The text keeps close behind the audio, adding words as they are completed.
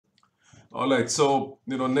All right, so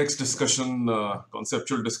next discussion,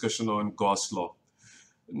 conceptual discussion on Gauss law.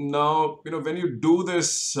 Now, when you do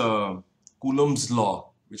this Coulomb's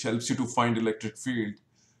law, which helps you to find electric field,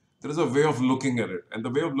 there is a way of looking at it, and the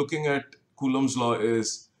way of looking at Coulomb's law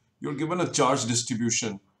is you're given a charge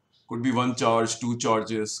distribution. Could be one charge, two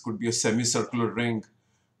charges, could be a semicircular ring,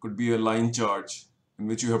 could be a line charge in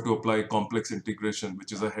which you have to apply complex integration,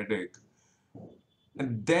 which is a headache.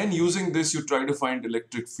 And then using this, you try to find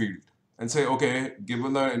electric field and say, okay,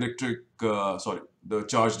 given the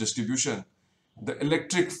charge distribution, the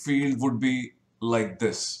electric field would be like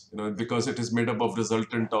this, because it is made up of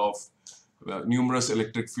resultant of numerous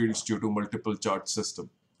electric fields due to multiple charge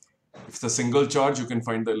system. If it's a single charge, you can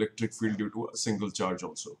find the electric field due to a single charge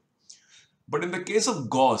also. But in the case of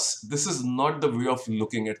Gauss, this is not the way of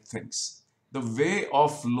looking at things. The way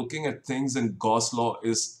of looking at things in Gauss law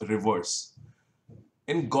is reverse.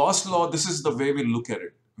 In Gauss law, this is the way we look at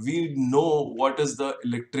it. We know what is the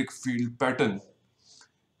electric field pattern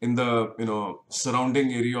in the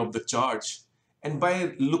surrounding area of the charge, and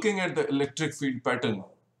by looking at the electric field pattern,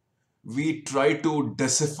 we try to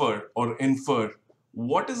decipher or infer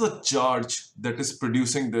what is a charge that is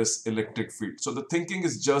producing this electric field. So the thinking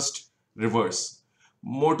is just reverse.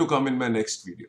 More to come in my next video.